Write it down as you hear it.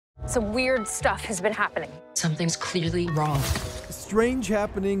Some weird stuff has been happening. Something's clearly wrong. Strange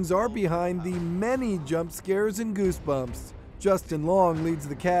happenings are behind the many jump scares in Goosebumps. Justin Long leads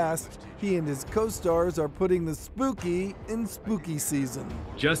the cast. He and his co-stars are putting the spooky in spooky season.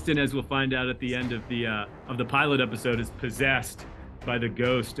 Justin, as we'll find out at the end of the pilot episode, is possessed by the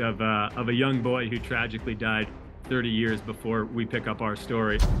ghost of a young boy who tragically died 30 years before we pick up our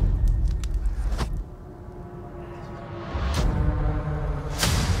story.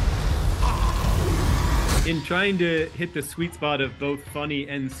 In trying to hit the sweet spot of both funny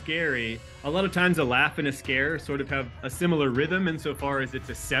and scary, a lot of times a laugh and a scare sort of have a similar rhythm insofar as it's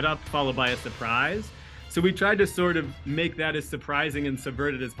a setup followed by a surprise. So we tried to sort of make that as surprising and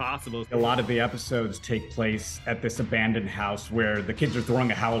subverted as possible. A lot of the episodes take place at this abandoned house where the kids are throwing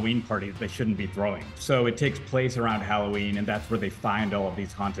a Halloween party that they shouldn't be throwing. So it takes place around Halloween, and that's where they find all of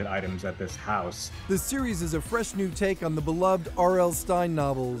these haunted items at this house. The series is a fresh new take on the beloved R.L. Stine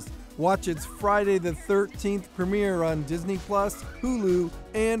novels. Watch its Friday the 13th premiere on Disney+, Hulu,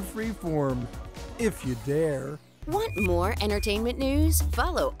 and Freeform, if you dare. Want more entertainment news?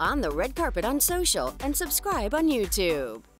 Follow On the Red Carpet on social and subscribe on YouTube.